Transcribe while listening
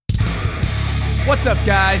What's up,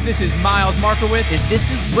 guys? This is Miles Markowitz. And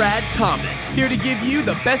this is Brad Thomas. Here to give you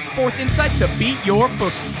the best sports insights to beat your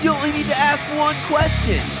book. You only need to ask one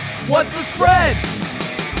question. What's the spread?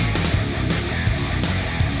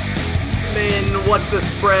 What's the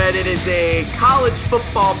spread? It is a college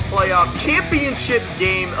football playoff championship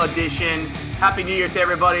game edition. Happy New Year to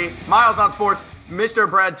everybody. Miles on Sports, Mr.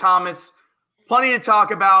 Brad Thomas. Plenty to talk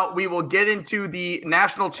about. We will get into the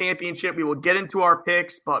national championship. We will get into our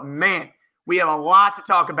picks. But, man, we have a lot to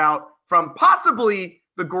talk about from possibly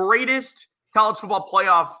the greatest college football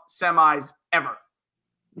playoff semis ever.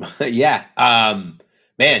 Yeah.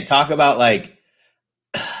 Man, talk about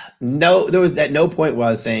there was at no point where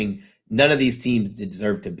I was saying none of these teams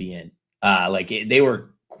deserve to be in. They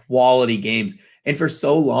were quality games. And for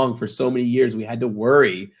so long, for so many years, we had to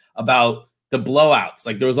worry about the blowouts.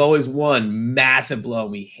 There was always one massive blow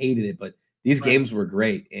and we hated it, but these games were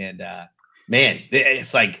great. And man,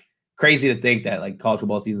 it's crazy to think that college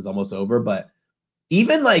football season is almost over, but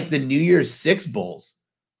even the New Year's Six Bowls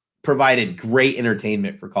provided great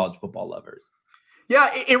entertainment for college football lovers. Yeah,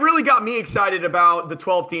 it really got me excited about the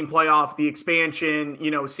 12-team playoff, the expansion,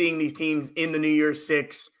 seeing these teams in the New Year's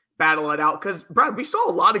Six battle it out. Because, Brad, we saw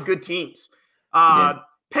a lot of good teams.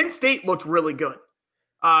 Penn State looked really good.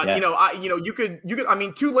 Tulane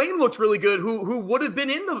looked really good, who would have been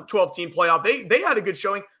in the 12-team playoff. They had a good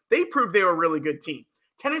showing. They proved they were a really good team.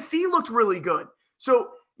 Tennessee looked really good. So,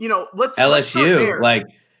 let's LSU.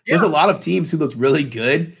 There's a lot of teams who looked really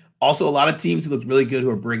good. Also, a lot of teams who looked really good who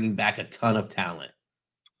are bringing back a ton of talent.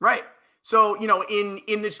 Right. So,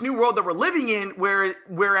 in this new world that we're living in,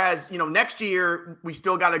 whereas, next year we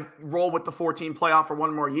still got to roll with the 14 playoff for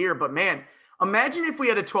one more year. But, man, imagine if we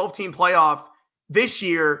had a 12-team playoff this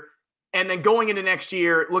year and then going into next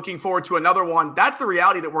year, looking forward to another one. That's the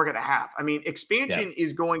reality that we're going to have. I mean, expansion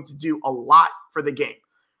is going to do a lot for the game.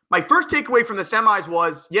 My first takeaway from the semis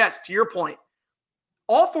was, yes, to your point,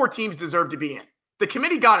 all four teams deserve to be in. The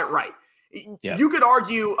committee got it right. Yeah. You could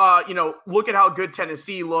argue, look at how good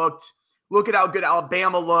Tennessee looked. Look at how good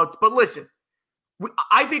Alabama looked. But listen,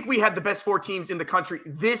 I think we had the best four teams in the country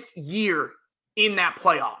this year in that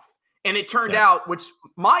playoff. And it turned out, which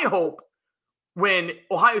my hope when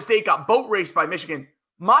Ohio State got boat raced by Michigan,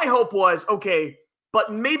 my hope was, okay,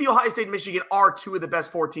 but maybe Ohio State and Michigan are two of the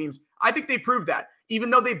best four teams. I think they proved that. Even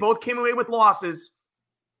though they both came away with losses,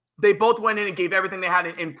 they both went in and gave everything they had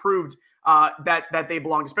and proved that they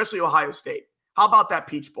belonged, especially Ohio State. How about that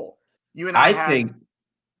Peach Bowl? You and I think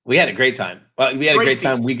we had a great time. Well, we had a great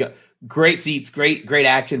time. We got great seats, great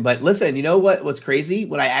action. But listen, you know what's crazy?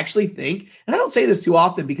 What I actually think, and I don't say this too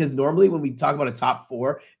often because normally when we talk about a top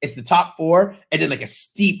four, it's the top four and then a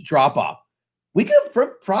steep drop off. We could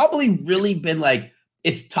have probably really been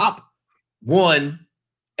it's top one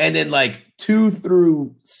and then 2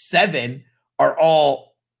 through 7 are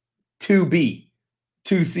all 2B,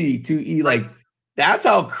 2C, 2E. That's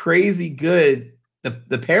how crazy good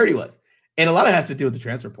the parity was. And a lot of it has to do with the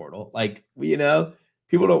transfer portal.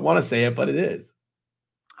 People don't want to say it, but it is.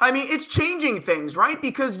 I mean, it's changing things, right?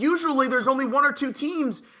 Because usually there's only one or two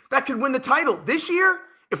teams that could win the title. This year,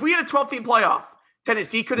 if we had a 12-team playoff,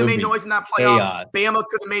 Tennessee could have made noise in that playoff. Chaos. Bama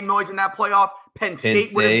could have made noise in that playoff. Penn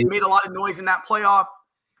State would have made a lot of noise in that playoff.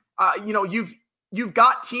 You've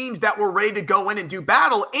got teams that were ready to go in and do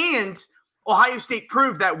battle, and Ohio State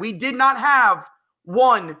proved that we did not have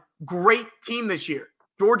one great team this year.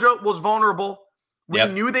 Georgia was vulnerable. We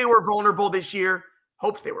knew they were vulnerable this year.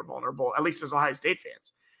 Hopes they were vulnerable, at least as Ohio State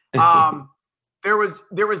fans. There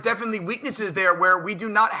was definitely weaknesses there where we do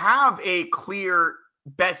not have a clear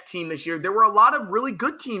best team this year. There were a lot of really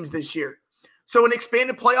good teams this year. So an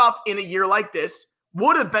expanded playoff in a year like this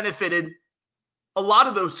would have benefited a lot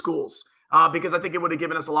of those schools because I think it would have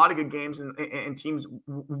given us a lot of good games and teams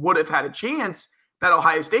would have had a chance that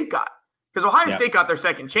Ohio State got. Because Ohio State got their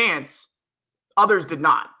second chance. Others did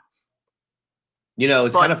not.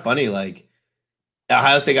 It's kind of funny.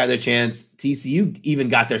 Ohio State got their chance. TCU even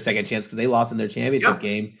got their second chance because they lost in their championship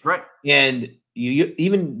game. Right. And you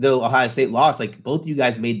even though Ohio State lost, both of you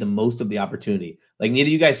guys made the most of the opportunity. Neither of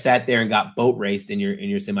you guys sat there and got boat raced in your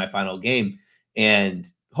semifinal game. And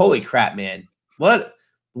holy crap, man. What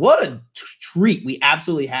a treat we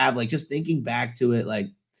absolutely have. Just thinking back to it,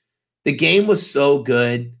 the game was so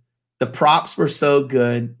good. The props were so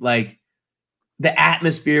good. The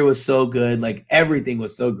atmosphere was so good. Everything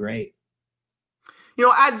was so great.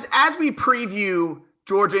 As we preview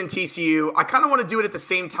Georgia and TCU, I kind of want to do it at the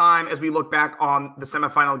same time as we look back on the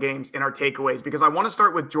semifinal games and our takeaways, because I want to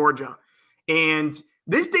start with Georgia. And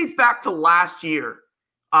this dates back to last year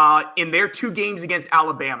in their 2 games against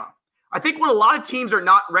Alabama. I think what a lot of teams are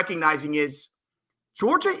not recognizing is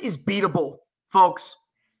Georgia is beatable folks.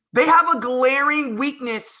 They have a glaring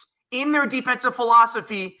weakness in their defensive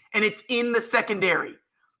philosophy, and it's in the secondary.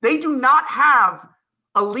 They do not have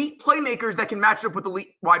elite playmakers that can match up with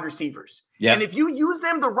elite wide receivers. Yeah. And if you use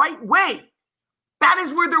them the right way, that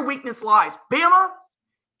is where their weakness lies. Bama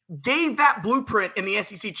gave that blueprint in the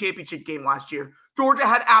SEC championship game last year. Georgia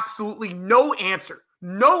had absolutely no answer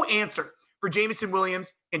for Jameson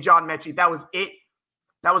Williams and John Mechie. That was it.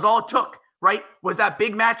 That was all it took, right? Was that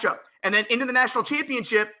big matchup. And then into the national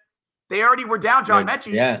championship, they already were down John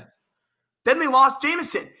Mechie. Yeah. Then they lost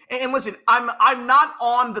Jameson. And listen, I'm not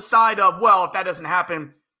on the side of, well, if that doesn't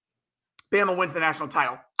happen, Bama wins the national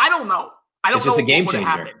title. I don't know. I don't know. It's just a game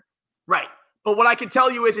changer. Right. But what I can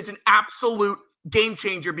tell you is it's an absolute game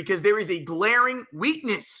changer because there is a glaring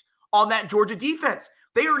weakness on that Georgia defense.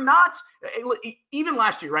 They are not, even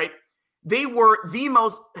last year, right? They were the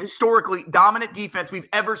most historically dominant defense we've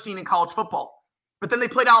ever seen in college football. But then they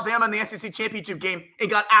played Alabama in the SEC championship game and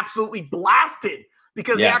got absolutely blasted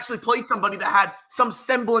because they actually played somebody that had some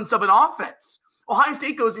semblance of an offense. Ohio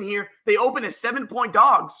State goes in here. They open as 7-point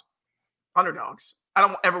underdogs. I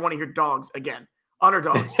don't ever want to hear dogs again.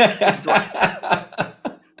 Underdogs. I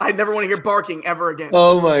never want to hear barking ever again.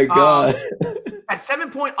 Oh, my God. As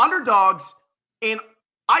 7-point underdogs. And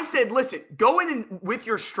I said, listen, go in with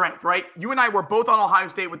your strength, right? You and I were both on Ohio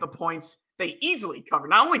State with the points. They easily covered.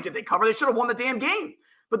 Not only did they cover, they should have won the damn game.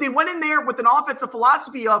 But they went in there with an offensive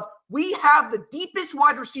philosophy of, we have the deepest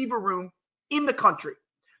wide receiver room in the country.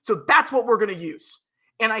 So that's what we're going to use.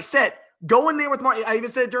 And I said, go in there with Marvin. I even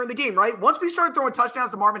said it during the game, right? Once we started throwing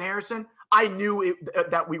touchdowns to Marvin Harrison, I knew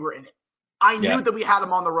that we were in it. I knew that we had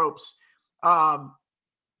him on the ropes. I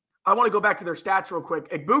want to go back to their stats real quick.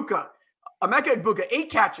 Emeka Egbuka, 8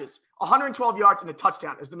 catches, 112 yards, and a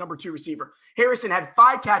touchdown as the number 2 receiver. Harrison had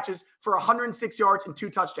 5 catches for 106 yards and 2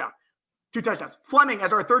 touchdowns. Fleming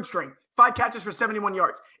as our 3rd string, 5 catches for 71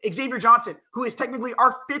 yards. Xavier Johnson, who is technically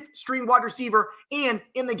our 5th string wide receiver and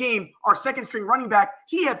in the game, our 2nd string running back,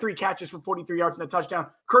 he had 3 catches for 43 yards and a touchdown.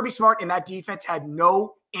 Kirby Smart and that defense had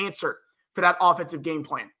no answer for that offensive game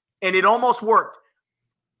plan. And it almost worked.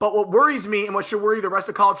 But what worries me and what should worry the rest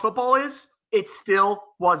of college football is it still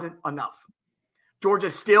wasn't enough.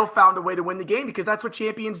 Georgia still found a way to win the game because that's what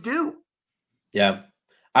champions do. Yeah.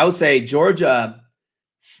 I would say Georgia,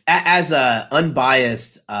 as an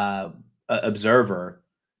unbiased observer,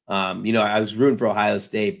 I was rooting for Ohio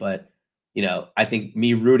State, but, I think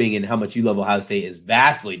me rooting and how much you love Ohio State is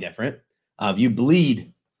vastly different. You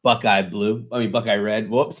bleed Buckeye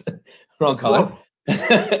red. Whoops. Wrong color.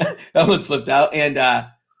 That one slipped out.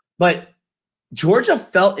 But Georgia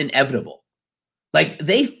felt inevitable. Like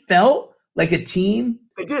they felt like a team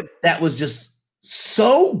that was just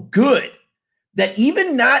so good that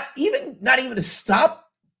not even to stop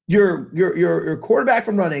your quarterback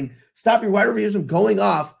from running, stop your wide receivers from going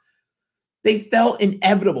off, they felt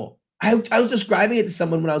inevitable. I was describing it to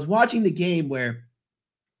someone when I was watching the game where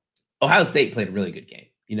Ohio State played a really good game.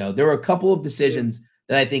 There were a couple of decisions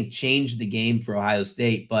that I think changed the game for Ohio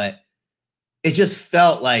State, but it just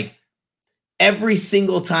felt like every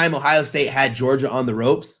single time Ohio State had Georgia on the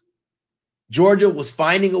ropes, Georgia was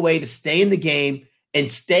finding a way to stay in the game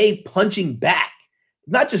and stay punching back.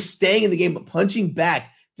 Not just staying in the game, but punching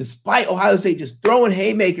back, despite Ohio State just throwing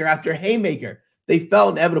haymaker after haymaker. They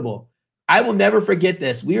felt inevitable. I will never forget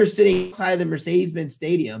this. We were sitting outside the Mercedes-Benz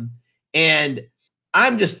Stadium, and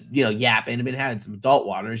I'm just, yapping. I've been having some adult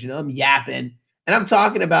waters, I'm yapping. And I'm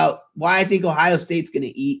talking about why I think Ohio State's going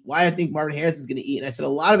to eat, why I think Marvin Harrison's going to eat. And I said a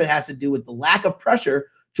lot of it has to do with the lack of pressure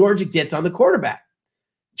Georgia gets on the quarterback.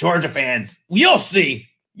 Georgia fans, you'll see.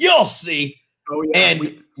 Oh, yeah.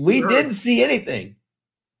 And we didn't see anything.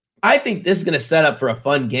 I think this is going to set up for a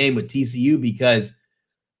fun game with TCU because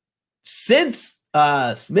since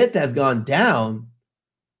Smith has gone down,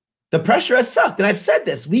 the pressure has sucked. And I've said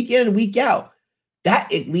this week in and week out,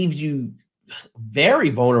 that it leaves you very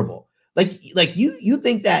vulnerable. Like you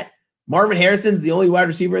think that Marvin Harrison's the only wide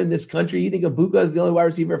receiver in this country. You think Egbuka is the only wide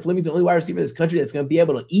receiver. Fleming's the only wide receiver in this country that's going to be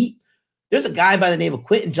able to eat. There's a guy by the name of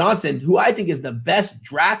Quentin Johnson, who I think is the best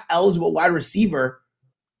draft-eligible wide receiver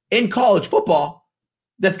in college football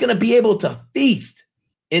that's going to be able to feast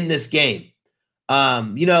in this game.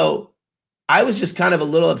 I was just kind of a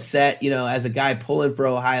little upset, as a guy pulling for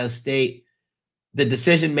Ohio State, the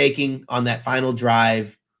decision-making on that final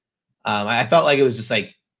drive. I felt like it was just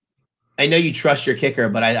like, I know you trust your kicker,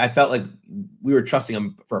 but I felt like we were trusting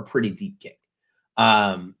him for a pretty deep kick.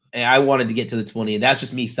 And I wanted to get to the 20, and that's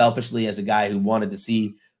just me selfishly as a guy who wanted to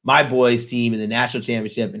see my boys' team in the national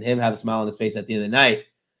championship and him have a smile on his face at the end of the night.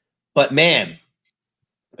 But man,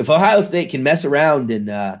 if Ohio State can mess around and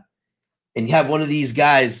have one of these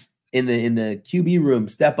guys in the QB room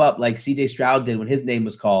step up like CJ Stroud did when his name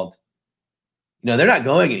was called, they're not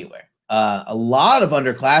going anywhere. A lot of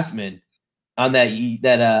underclassmen on that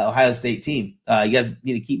Ohio State team. You guys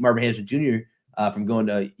need to keep Marvin Harrison Jr. From going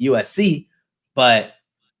to USC, but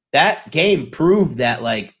that game proved that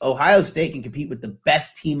like Ohio State can compete with the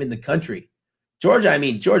best team in the country.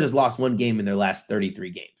 Georgia's lost one game in their last 33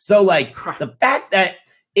 games. So like the fact that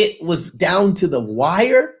it was down to the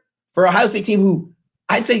wire for Ohio State team, who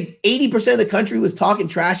I'd say 80% of the country was talking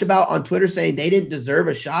trash about on Twitter, saying they didn't deserve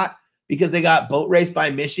a shot because they got boat raced by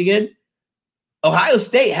Michigan. Ohio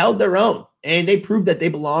State held their own, and they proved that they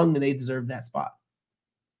belonged and they deserved that spot.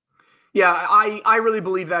 Yeah, I really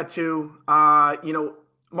believe that too.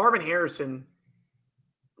 Marvin Harrison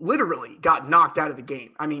literally got knocked out of the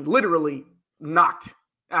game. I mean, literally knocked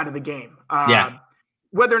out of the game.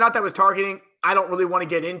 Whether or not that was targeting, I don't really want to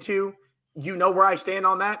get into. Where I stand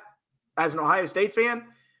on that as an Ohio State fan.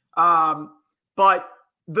 But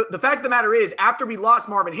the fact of the matter is, after we lost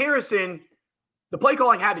Marvin Harrison, the play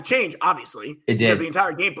calling had to change, obviously. It did. Because the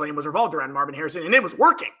entire game plan was revolved around Marvin Harrison, and it was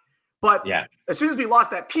working. But as soon as we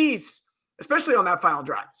lost that piece, especially on that final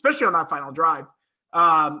drive,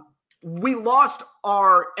 we lost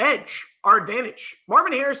our edge, our advantage.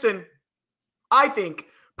 Marvin Harrison, I think,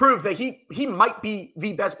 proved that he might be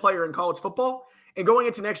the best player in college football. And going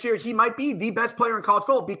into next year, he might be the best player in college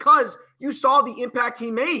football because you saw the impact he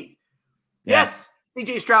made. Yeah. Yes,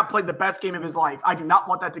 CJ Stroud played the best game of his life. I do not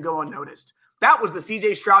want that to go unnoticed. That was the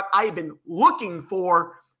CJ Stroud I have been looking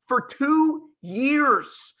for 2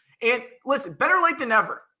 years. And listen, better late than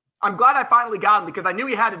never. I'm glad I finally got him because I knew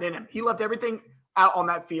he had it in him. He left everything out on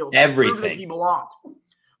that field. Everything. That he belonged.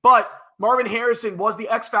 But Marvin Harrison was the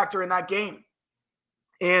X factor in that game.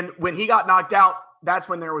 And when he got knocked out, that's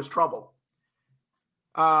when there was trouble.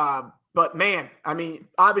 But man, I mean,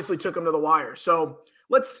 obviously took him to the wire. So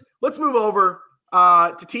let's move over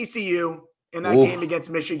to TCU in that game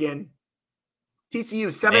against Michigan. TCU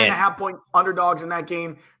 7.5 point underdogs in that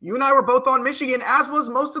game. You and I were both on Michigan, as was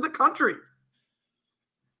most of the country.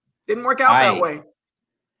 Didn't work out that way.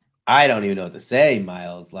 I don't even know what to say,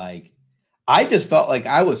 Miles. Like, I just felt like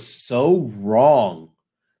I was so wrong.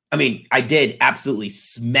 I mean, I did absolutely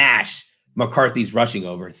smash McCarthy's rushing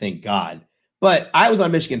over, thank God. But I was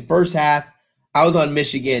on Michigan first half. I was on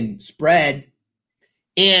Michigan spread.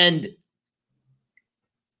 And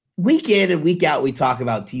week in and week out, we talk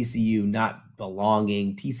about TCU not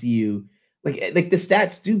belonging. TCU, like the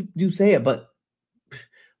stats do say it, but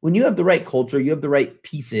when you have the right culture, you have the right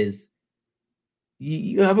pieces,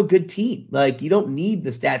 you have a good team. Like, you don't need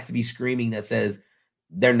the stats to be screaming that says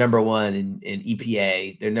they're number one in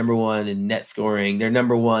EPA, they're number one in net scoring, they're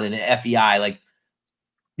number one in FEI. Like,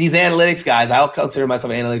 these analytics guys, I'll consider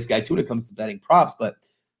myself an analytics guy too when it comes to betting props, but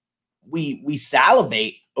we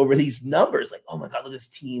salivate over these numbers. Like, oh my God, look at this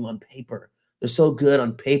team on paper. They're so good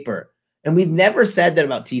on paper. And we've never said that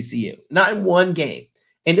about TCU, not in one game.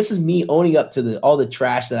 And this is me owning up to all the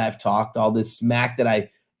trash that I've talked, all this smack that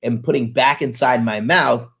I am putting back inside my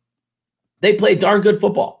mouth. They play darn good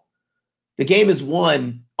football. The game is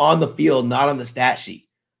won on the field, not on the stat sheet.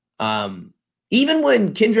 Even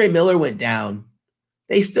when Kendre Miller went down,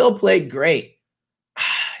 they still played great.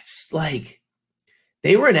 It's like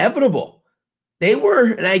they were inevitable. They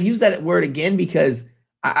were, and I use that word again because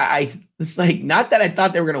it's like, not that I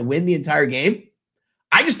thought they were going to win the entire game.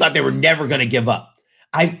 I just thought they were never going to give up.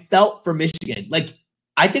 I felt for Michigan. Like,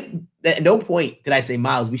 I think that at no point did I say,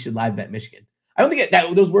 Miles, we should live bet Michigan. I don't think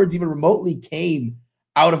that those words even remotely came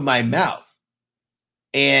out of my mouth.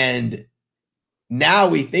 And now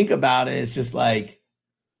we think about it, it's just like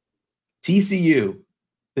TCU,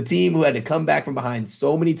 the team who had to come back from behind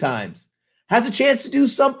so many times, has a chance to do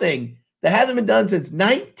something that hasn't been done since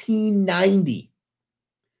 1990.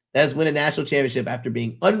 That is win a national championship after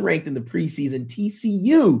being unranked in the preseason.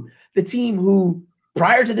 TCU, the team who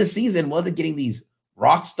prior to this season wasn't getting these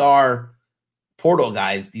rock star portal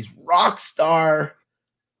guys, these rock star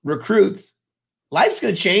recruits. Life's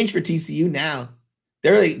going to change for TCU now.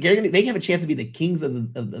 They have a chance to be the kings of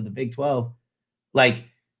the Big 12. Like,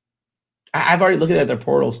 I've already looked at their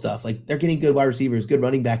portal stuff. Like, they're getting good wide receivers, good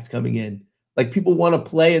running backs coming in. Like, people want to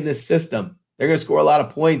play in this system. They're going to score a lot of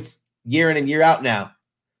points year in and year out now.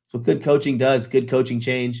 That's what good coaching does, good coaching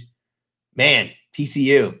change. Man,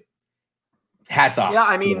 TCU, hats off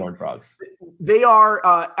to the Horned Frogs. They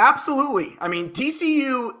are absolutely. I mean,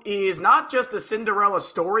 TCU is not just a Cinderella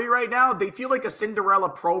story right now. They feel like a Cinderella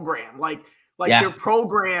program. Like their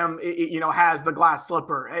program, has the glass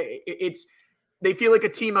slipper. They feel like a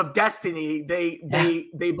team of destiny. They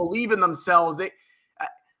believe in themselves.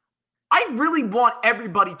 I really want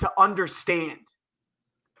everybody to understand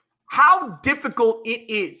how difficult it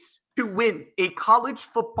is to win a college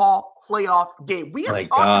football playoff game. We have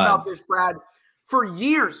talked about this, Brad, for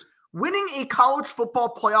years. Winning a college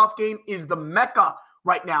football playoff game is the mecca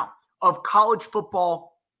right now of college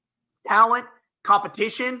football talent,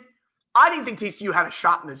 competition. I didn't think TCU had a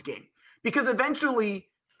shot in this game because eventually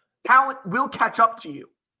talent will catch up to you.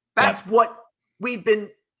 That's what we've been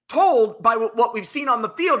told by what we've seen on the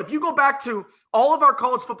field. If you go back to all of our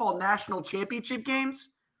college football national championship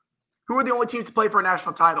games, who are the only teams to play for a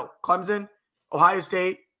national title? Clemson, Ohio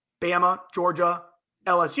State, Bama, Georgia,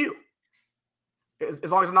 LSU.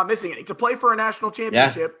 As long as I'm not missing any. To play for a national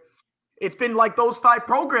championship, it's been like those 5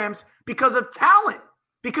 programs because of talent,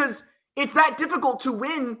 because it's that difficult to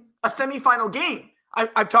win a semifinal game.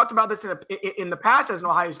 I've talked about this in the past as an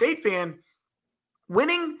Ohio State fan.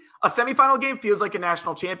 Winning a semifinal game feels like a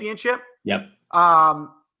national championship. Yep.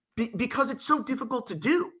 Because it's so difficult to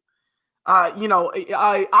do.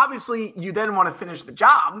 Obviously you then want to finish the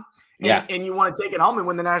job and you want to take it home and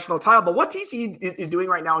win the national title. But what TCU is doing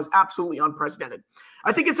right now is absolutely unprecedented.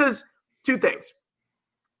 I think it says 2 things.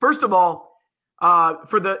 First of all,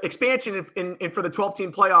 for the expansion and for the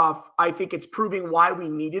 12-team playoff, I think it's proving why we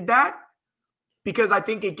needed that, because I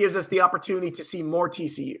think it gives us the opportunity to see more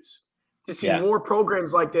TCUs, to see more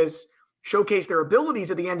programs like this showcase their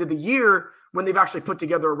abilities at the end of the year when they've actually put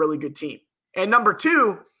together a really good team. And number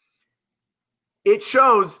 2, it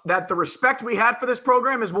shows that the respect we had for this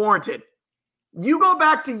program is warranted. You go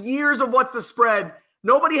back to years of What's the Spread,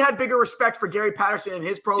 nobody had bigger respect for Gary Patterson and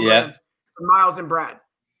his program than Miles and Brad.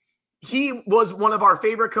 He was one of our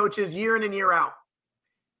favorite coaches year in and year out.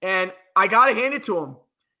 And I got to hand it to him.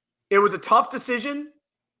 It was a tough decision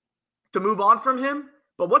to move on from him.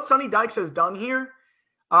 But what Sonny Dykes has done here,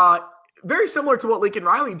 very similar to what Lincoln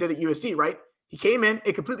Riley did at USC, right? He came in,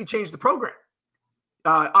 it completely changed the program.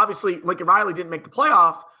 Obviously, Lincoln Riley didn't make the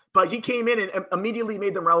playoff, but he came in and immediately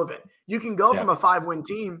made them relevant. You can go from a 5-win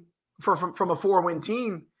team, from a 4-win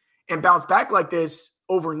team, and bounce back like this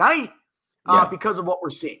overnight because of what we're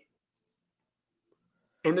seeing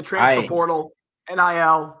in the transfer portal,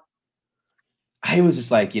 NIL. I was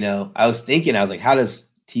just like, I was like, how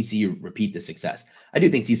does TCU repeat the success? I do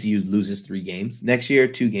think TCU loses 3 games next year,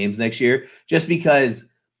 2 games next year, just because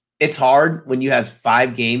it's hard when you have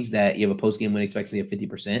 5 games that you have a post-game win expectancy of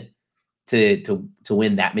 50% to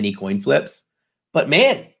win that many coin flips. But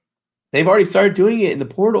man, they've already started doing it in the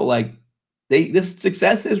portal. Like this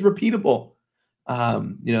success is repeatable.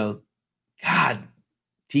 God,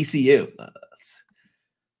 TCU.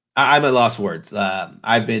 I'm at lost words.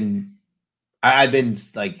 I've been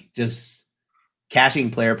like just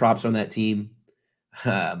cashing player props on that team.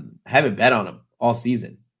 Haven't bet on them all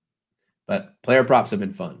season, but player props have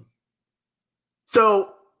been fun. So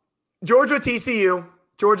Georgia, TCU,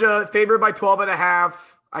 Georgia favored by 12.5.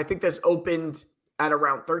 I think this opened at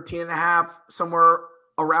around 13.5, somewhere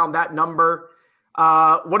around that number.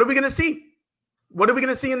 What are we going to see? What are we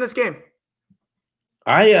going to see in this game?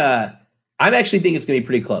 I actually think it's going to be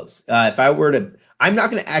pretty close. If I were to, I'm not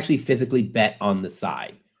going to actually physically bet on the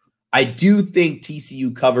side. I do think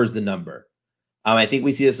TCU covers the number. I think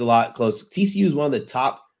we see this a lot close. TCU is one of the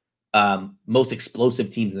top, most explosive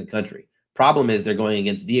teams in the country. Problem is they're going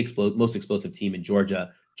against the most explosive team in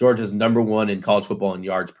Georgia. Georgia's number 1 in college football in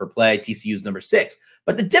yards per play. TCU's number 6.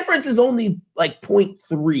 But the difference is only like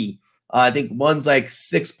 0.3. I think one's like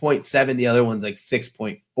 6.7. The other one's like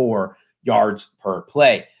 6.4 yards per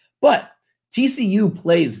play. But TCU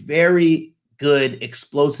plays very good,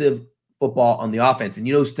 explosive football on the offense. And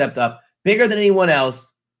who stepped up bigger than anyone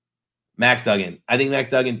else? Max Duggan. I think Max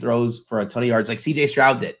Duggan throws for a ton of yards like CJ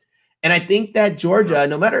Stroud did. And I think that Georgia,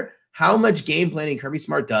 no matter how much game planning Kirby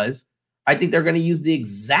Smart does, I think they're going to use the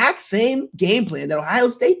exact same game plan that Ohio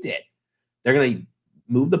State did. They're going to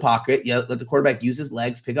move the pocket, let the quarterback use his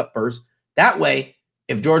legs, pick up first. That way,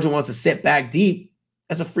 if Georgia wants to sit back deep,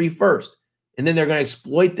 that's a free first. And then they're going to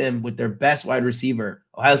exploit them with their best wide receiver.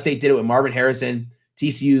 Ohio State did it with Marvin Harrison.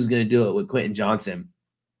 TCU is going to do it with Quentin Johnson.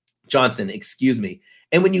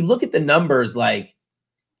 And when you look at the numbers, like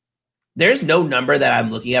there's no number that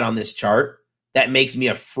I'm looking at on this chart that makes me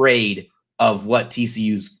afraid of what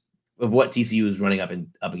TCU is running up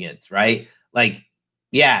against, right? Like,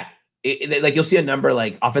 like you'll see a number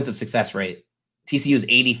like offensive success rate. TCU is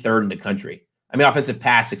 83rd in the country. Offensive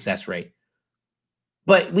pass success rate.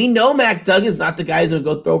 But we know Max Duggan's not the guy who's going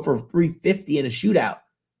to go throw for 350 in a shootout.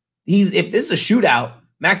 If this is a shootout,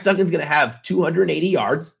 Max Duggan's going to have 280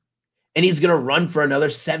 yards, and he's going to run for another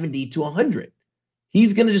 70 to 100.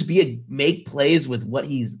 He's going to just make plays with what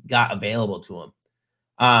he's got available to him.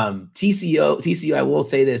 TCU, I will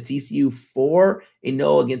say this, TCU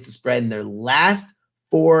 4-0 against the spread in their last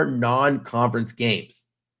 4 non-conference games.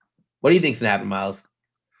 What do you think's going to happen, Miles?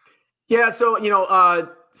 Yeah, so,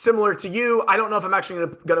 similar to you, I don't know if I'm actually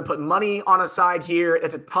going to put money on a side here.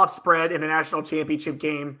 It's a tough spread in a national championship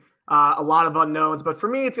game. A lot of unknowns. But for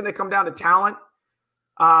me, it's going to come down to talent.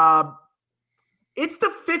 It's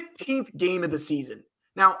the 15th game of the season.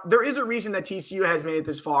 Now, there is a reason that TCU has made it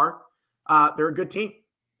this far. They're a good team.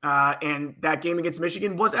 And that game against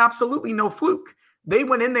Michigan was absolutely no fluke. They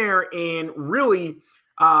went in there and really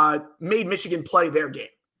made Michigan play their game.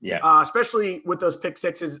 Yeah. Especially with those pick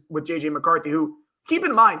sixes with J.J. McCarthy, who, keep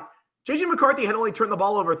in mind, J.J. McCarthy had only turned the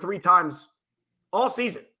ball over 3 times all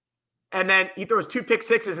season. And then he throws 2 pick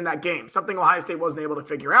sixes in that game, something Ohio State wasn't able to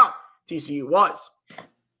figure out. TCU was.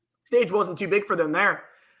 Stage wasn't too big for them there.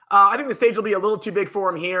 I think the stage will be a little too big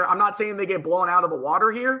for them here. I'm not saying they get blown out of the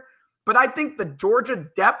water here, but I think the Georgia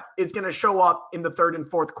depth is going to show up in the 3rd and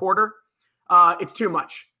 4th quarter. It's too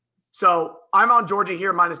much. So I'm on Georgia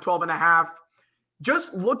here, minus 12.5.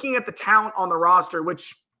 Just looking at the talent on the roster,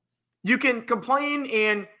 which you can complain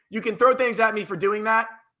and you can throw things at me for doing that.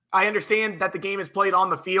 I understand that the game is played on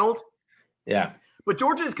the field. Yeah. But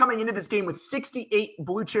Georgia is coming into this game with 68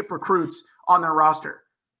 blue chip recruits on their roster.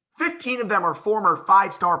 15 of them are former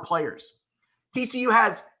 5-star players. TCU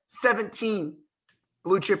has 17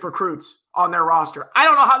 blue chip recruits on their roster. I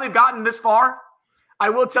don't know how they've gotten this far. I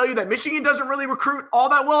will tell you that Michigan doesn't really recruit all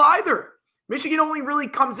that well either. Michigan only really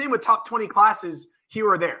comes in with top 20 classes here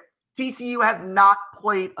or there. TCU has not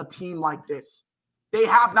played a team like this. They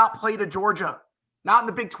have not played a Georgia, not in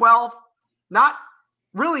the Big 12, not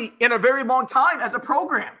really in a very long time as a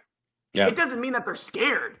program. Yeah. It doesn't mean that they're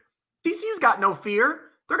scared. TCU's got no fear.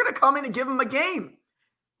 They're going to come in and give them a game.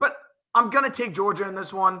 But I'm going to take Georgia in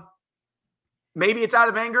this one. Maybe it's out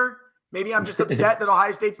of anger. Maybe I'm just upset that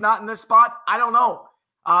Ohio State's not in this spot. I don't know.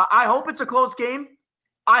 I hope it's a close game.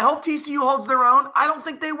 I hope TCU holds their own. I don't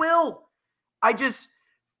think they will. I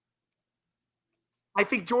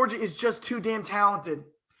think Georgia is just too damn talented.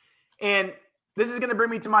 And this is going to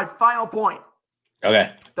bring me to my final point.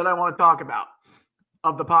 Okay. That I want to talk about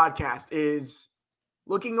of the podcast is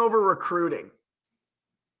looking over recruiting.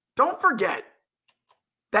 Don't forget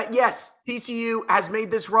that, yes, TCU has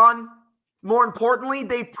made this run. More importantly,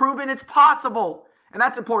 they've proven it's possible. And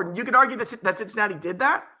that's important. You could argue that Cincinnati did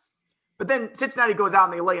that, but then Cincinnati goes out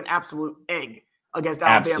and they lay an absolute egg against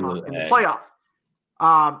Alabama in the playoff.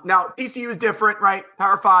 Now, TCU is different, right?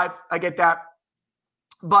 Power 5, I get that.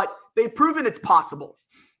 But they've proven it's possible.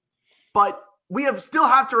 But we still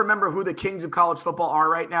have to remember who the kings of college football are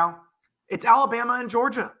right now. It's Alabama and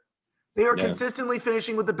Georgia. They are consistently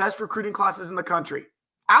finishing with the best recruiting classes in the country.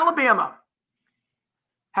 Alabama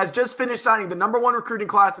has just finished signing the number 1 recruiting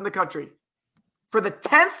class in the country for the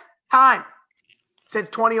 10th time since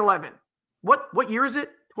 2011. What year is it?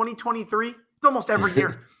 2023? It's almost every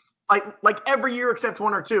year. like every year except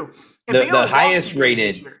 1 or 2. And the highest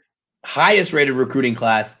rated recruiting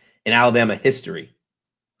class in Alabama history.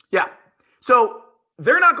 Yeah. So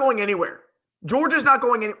they're not going anywhere. Georgia's not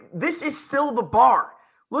going anywhere. This is still the bar.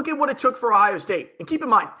 Look at what it took for Ohio State. And keep in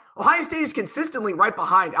mind, Ohio State is consistently right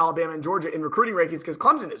behind Alabama and Georgia in recruiting rankings because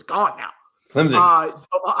Clemson is gone now. So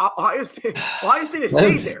Ohio State has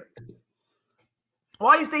stayed there.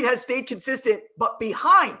 Ohio State has stayed consistent, but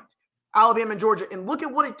behind Alabama and Georgia. And look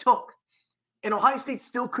at what it took. And Ohio State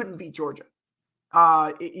still couldn't beat Georgia.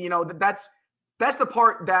 That's the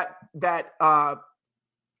part that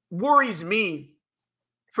worries me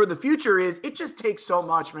for the future is it just takes so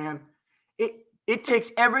much, man. It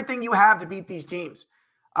takes everything you have to beat these teams.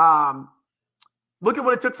 Look at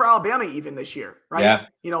what it took for Alabama even this year, right? Yeah.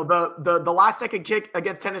 The last second kick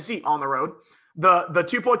against Tennessee on the road, the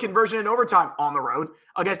 2-point conversion in overtime on the road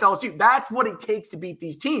against LSU. That's what it takes to beat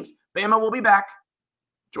these teams. Bama will be back.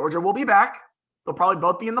 Georgia will be back. They'll probably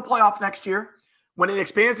both be in the playoff next year. When it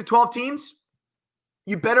expands to 12 teams,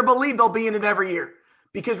 you better believe they'll be in it every year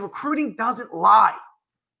because recruiting doesn't lie.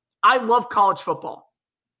 I love college football.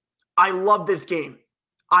 I love this game.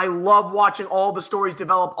 I love watching all the stories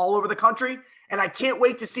develop all over the country, and I can't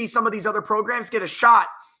wait to see some of these other programs get a shot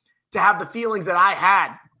to have the feelings that I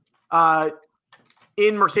had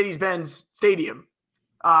in Mercedes-Benz Stadium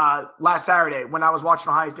last Saturday when I was watching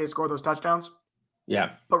Ohio State score those touchdowns.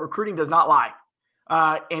 Yeah. But recruiting does not lie.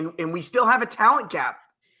 And we still have a talent gap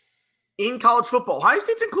in college football. Ohio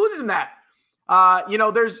State's included in that.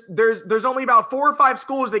 There's only about 4 or 5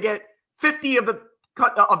 schools that get 50 of the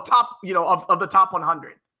top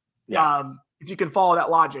 100. Yeah. If you can follow that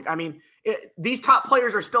logic. I mean, these top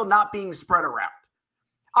players are still not being spread around.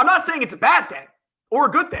 I'm not saying it's a bad thing or a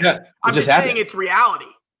good thing. Yeah, I'm just saying it's reality.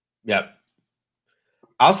 Yep.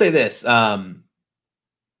 I'll say this.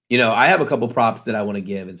 I have a couple props that I want to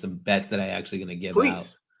give and some bets that I actually going to give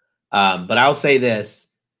Please. out. But I'll say this,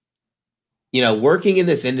 working in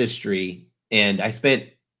this industry, and I spent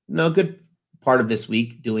a good part of this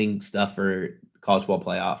week doing stuff for college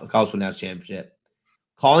football playoff, a college football national championship,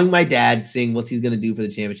 calling my dad, seeing what he's going to do for the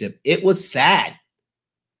championship. It was sad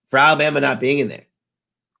for Alabama not being in there.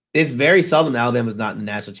 It's very seldom Alabama's not in the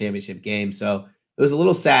national championship game. So it was a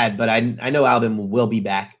little sad, but I know Alabama will be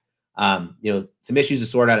back. Some issues to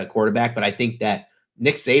sort out at quarterback, but I think that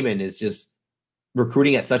Nick Saban is just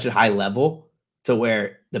recruiting at such a high level to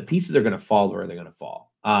where the pieces are going to fall where they're going to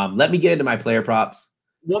fall. Let me get into my player props.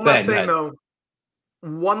 One last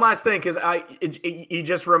thing, because you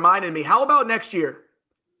just reminded me. How about next year?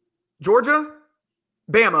 Georgia,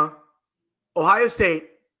 Bama, Ohio State,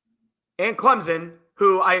 and Clemson,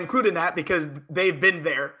 who I include in that because they've been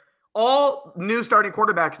there. All new starting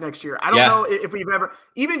quarterbacks next year. I don't know if we've ever,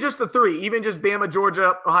 even just the three, even just Bama,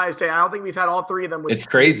 Georgia, Ohio State. I don't think we've had all three of them with it's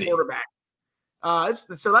crazy quarterback.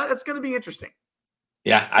 So that's going to be interesting.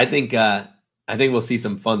 Yeah, I think we'll see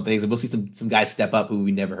some fun things, and we'll see some guys step up who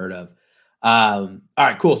we never heard of. All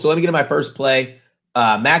right, cool. So let me get to my first play.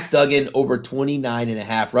 Max Duggan over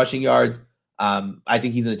 29.5 rushing yards. I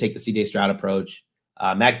think he's going to take the CJ Stroud approach.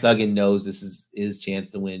 Max Duggan knows this is his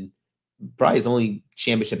chance to win probably his only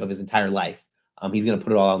championship of his entire life. He's going to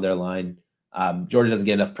put it all on their line. Georgia doesn't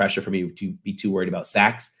get enough pressure for me to be too worried about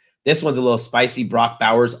sacks. This one's a little spicy. Brock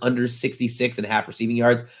Bowers under 66.5 receiving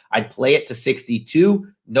yards. I'd play it to 62,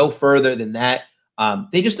 no further than that.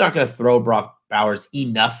 They're just not going to throw Brock Bowers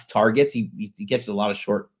enough targets. He gets a lot of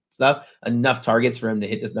short stuff, enough targets for him to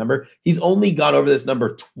hit this number. He's only gone over this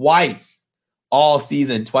number twice all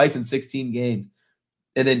season, twice in 16 games.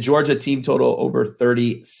 And then Georgia team total over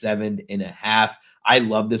 37.5. I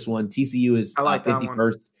love this one. TCU is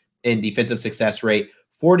 51st in defensive success rate,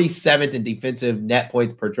 47th in defensive net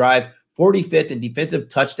points per drive, 45th in defensive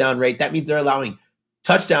touchdown rate. That means they're allowing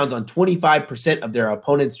touchdowns on 25% of their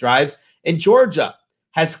opponent's drives. And Georgia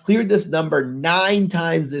has cleared this number 9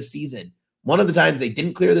 times this season. One of the times they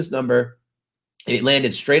didn't clear this number, it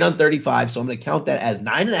landed straight on 35. So I'm going to count that as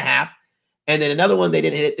 9.5. And then another one, they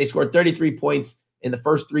didn't hit it. They scored 33 points in the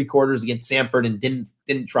first 3 quarters against Samford and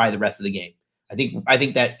didn't try the rest of the game. I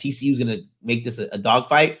think that TCU is going to make this a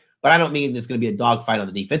dogfight, but I don't mean it's going to be a dogfight on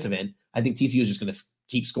the defensive end. I think TCU is just going to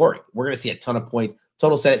keep scoring. We're going to see a ton of points.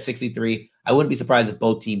 Total set at 63. I wouldn't be surprised if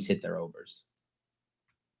both teams hit their overs.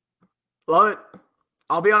 Love it.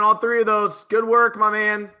 I'll be on all 3 of those. Good work, my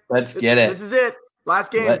man. Let's get it. This is it.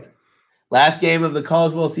 Last game. Last game of the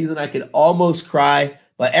college football season. I could almost cry,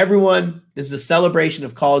 but everyone, this is a celebration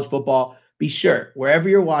of college football. Be sure, wherever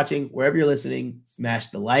you're watching, wherever you're listening, smash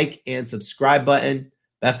the like and subscribe button.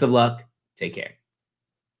 Best of luck. Take care.